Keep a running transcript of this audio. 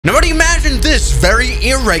this very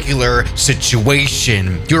irregular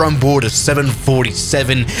situation. You're on board a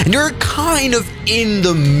 747 and you're kind of in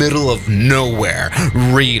the middle of nowhere,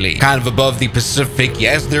 really. Kind of above the Pacific.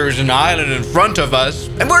 Yes, there is an island in front of us,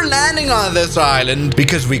 and we're landing on this island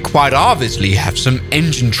because we quite obviously have some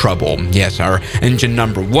engine trouble. Yes, our engine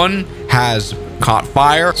number 1 has caught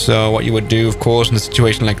fire. So what you would do, of course, in a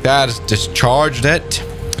situation like that is discharge it.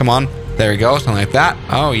 Come on. There we go, something like that.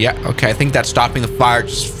 Oh, yeah, okay, I think that's stopping the fire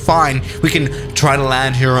just fine. We can try to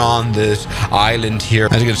land here on this island here.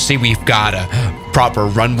 As you can see, we've got a proper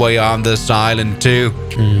runway on this island, too.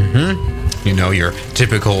 You know, your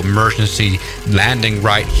typical emergency landing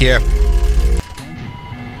right here.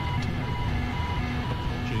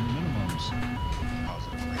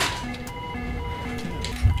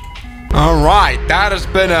 All right, that has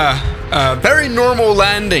been a very normal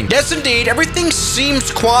landing. Yes, indeed, everything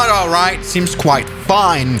seems quite all right, seems quite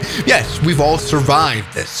fine. Yes, we've all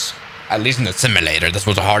survived this. At least in the simulator, this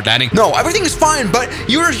was a hard landing. No, everything is fine, but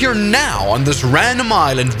you're here now on this random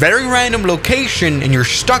island, very random location, and you're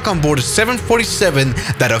stuck on board a 747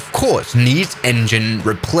 that, of course, needs engine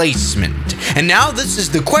replacement. And now this is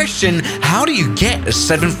the question, how do you get a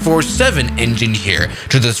 747 engine here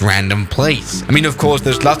to this random place? I mean, of course,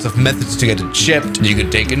 there's lots of methods to get it shipped. You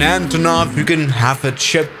could take an Antonov, you can have it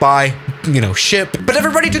shipped by, ship. But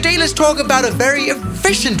everybody, today let's talk about a very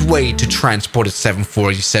efficient way to transport a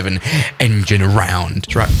 747 engine around.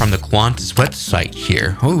 It's right from the Qantas website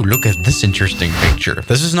here. Oh, look at this interesting picture.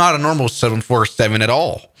 This is not a normal 747 at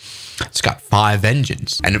all. It's got 5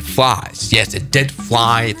 engines and it flies. Yes, it did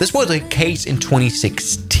fly. This was a case in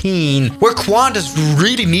 2016 where Qantas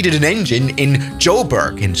really needed an engine in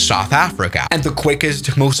Joburg in South Africa. And the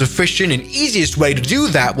quickest, most efficient and easiest way to do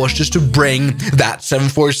that was just to bring that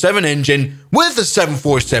 747 engine with the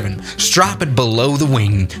 747, strap it below the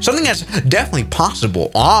wing. Something that's definitely possible,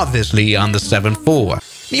 obviously, on the 74.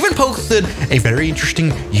 Even posted a very interesting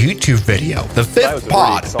YouTube video, the 5th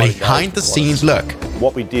pod, behind the scenes look.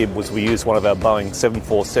 What we did was we used one of our Boeing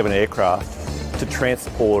 747 aircraft to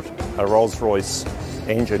transport a Rolls-Royce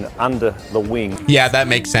engine under the wing. Yeah, that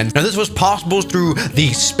makes sense. Now, this was possible through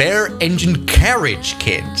the spare engine carriage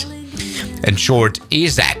kit. In short,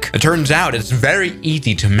 ESAC. It turns out it's very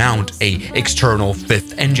easy to mount a external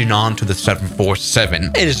 5th engine onto the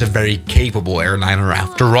 747. It is a very capable airliner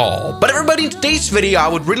after all. But everybody, in today's video, I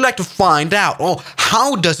would really like to find out,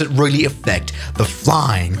 how does it really affect the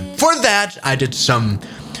flying? For that, I did some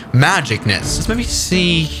magicness. Let's maybe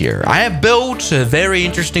see here. I have built a very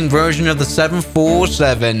interesting version of the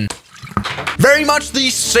 747. Very much the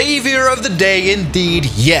savior of the day indeed.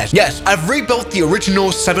 Yes, I've rebuilt the original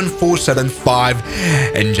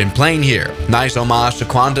 747-5 engine plane here. Nice homage to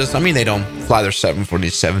Qantas. I mean, they don't fly their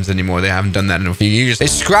 747s anymore. They haven't done that in a few years. They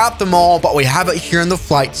scrapped them all, but we have it here in the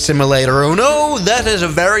flight simulator. Oh no, that is a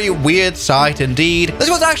very weird sight indeed.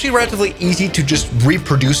 This was actually relatively easy to just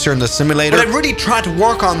reproduce here in the simulator. What I really tried to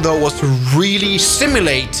work on though was to really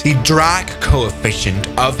simulate the drag coefficient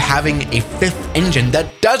of having a 5th engine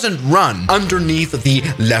that doesn't run underneath the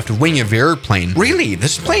left wing of your airplane. Really,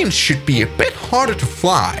 this plane should be a bit harder to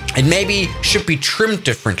fly and maybe should be trimmed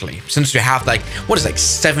differently since you have like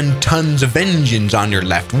 7 tons of engines on your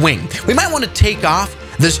left wing. We might want to take off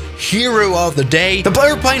this hero of the day, the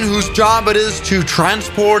airplane whose job it is to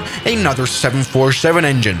transport another 747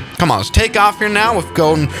 engine. Come on, let's take off here now. We're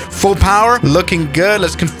going full power, looking good.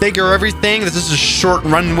 Let's configure everything. This is a short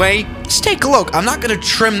runway. Let's take a look. I'm not going to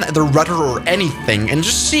trim the rudder or anything and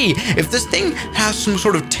just see if this thing has some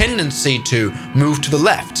sort of tendency to move to the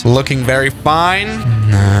left. Looking very fine.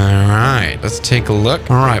 All right, let's take a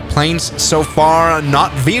look. All right, planes so far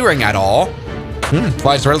not veering at all.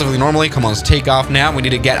 Flies relatively normally. Come on, let's take off now. We need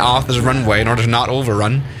to get off this runway in order to not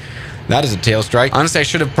overrun. That is a tail strike. Honestly, I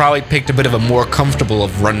should have probably picked a bit of a more comfortable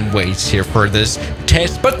of runways here for this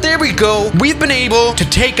test. But there we go. We've been able to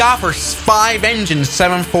take off our 5-engine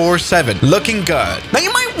 747. Looking good. Now,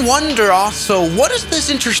 you might wonder also, what is this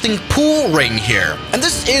interesting pool ring here? And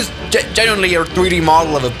this is genuinely a 3D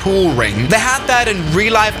model of a pool ring. They had that in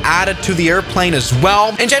real life added to the airplane as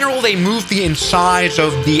well. In general, they moved the insides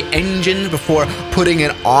of the engine before putting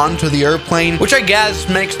it onto the airplane, which I guess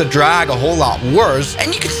makes the drag a whole lot worse.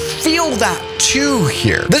 And you can feel that too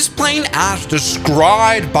here. This plane, as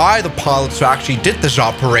described by the pilots who actually did this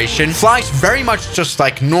operation, flies very much just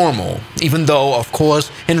like normal, even though, of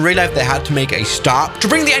course, in real life they had to make a stop. To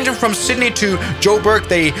bring the engine from Sydney to Joburg,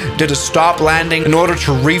 they did a stop landing in order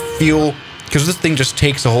to refuel because this thing just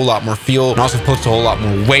takes a whole lot more fuel and also puts a whole lot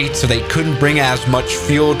more weight, so they couldn't bring as much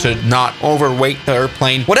fuel to not overweight the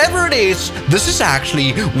airplane. Whatever it is, this is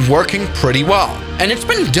actually working pretty well. And it's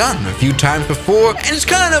been done a few times before, and it's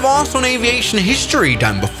kind of also in aviation history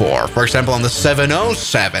done before. For example, on the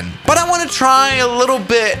 707. But I want to try a little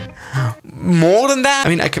bit more than that. I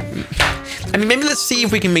mean, maybe let's see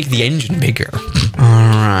if we can make the engine bigger.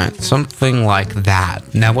 Alright, something like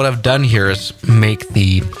that. Now, what I've done here is make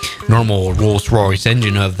the normal Rolls-Royce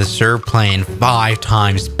engine of this airplane 5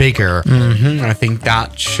 times bigger. I think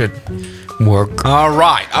that should work.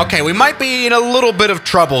 Alright, okay, we might be in a little bit of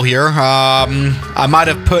trouble here. I might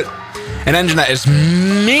have put an engine that is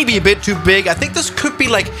maybe a bit too big. I think this could be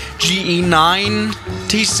like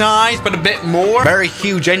GE90 size, but a bit more. Very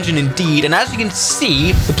huge engine indeed. And as you can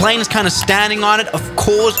see, the plane is kind of standing on it. Of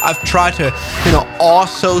course, I've tried to,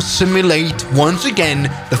 also simulate, once again,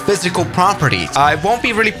 the physical properties. It won't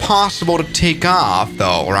be really possible to take off,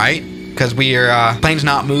 though, right? Because plane's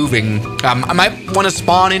not moving. I might want to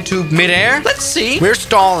spawn into midair. Let's see. We're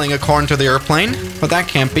stalling according to the airplane, but that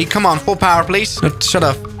can't be. Come on, full power, please. No, shut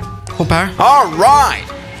up. Full power. All right.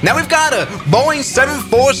 Now we've got a Boeing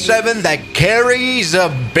 747 that carries a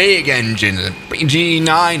big engine, a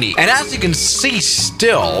GE90. And as you can see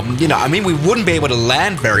still, we wouldn't be able to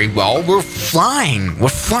land very well. We're flying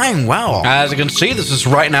well. As you can see, this is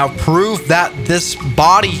right now proof that this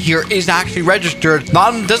body here is actually registered.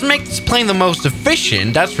 Doesn't make this plane the most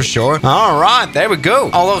efficient, that's for sure. All right, there we go.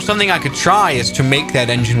 Although something I could try is to make that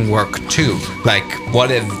engine work too. Like, what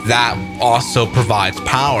if that also provides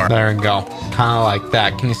power? There we go. Kind of like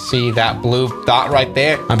that. Can you see that blue dot right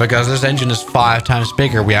there? And because this engine is 5 times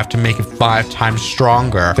bigger, we have to make it 5 times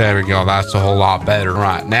stronger. There we go. That's a whole lot better.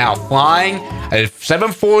 Right now, flying a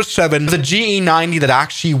 747, the GE90 that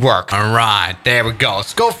actually work. All right, there we go.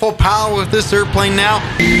 Let's go full power with this airplane now.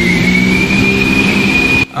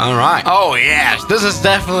 All right. Oh, yes. This is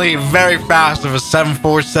definitely very fast of a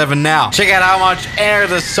 747 now. Check out how much air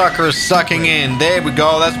this sucker is sucking in. There we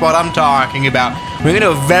go. That's what I'm talking about. We're going to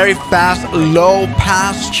do a very fast, low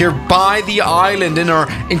pass here by the island in our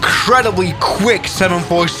incredibly quick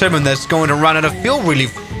 747 that's going to run out of fuel really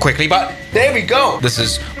quickly. But there we go. This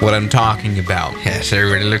is what I'm talking about. Yes, they're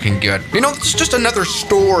really looking good. It's just another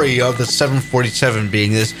story of the 747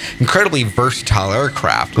 being this incredibly versatile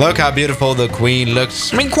aircraft. Look how beautiful the Queen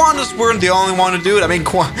looks. Qantas weren't the only one to do it.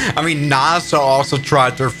 NASA also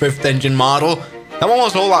tried their 5th engine model. That one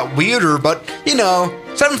was a whole lot weirder, but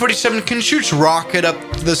 747 can shoot a rocket up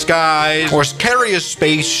to the skies or carry a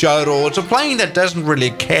space shuttle. It's a plane that doesn't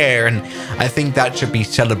really care, and I think that should be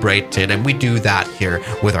celebrated, and we do that here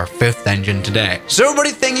with our 5th engine today. So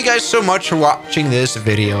everybody, thank you guys so much for watching this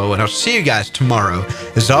video, and I'll see you guys tomorrow.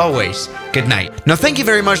 As always, good night. Now, thank you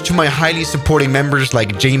very much to my highly supporting members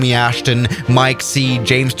like Jamie Ashton, Mike C,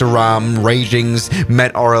 James Duram, Ragings,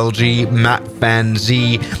 Met RLG, Matt Fan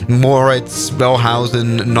Z, Moritz,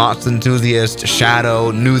 Bellhausen, Knots Enthusiast,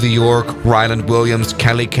 Shadow, New York, Ryland Williams,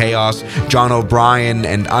 Kelly Chaos, John O'Brien,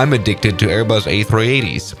 and I'm addicted to Airbus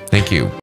A380s. Thank you.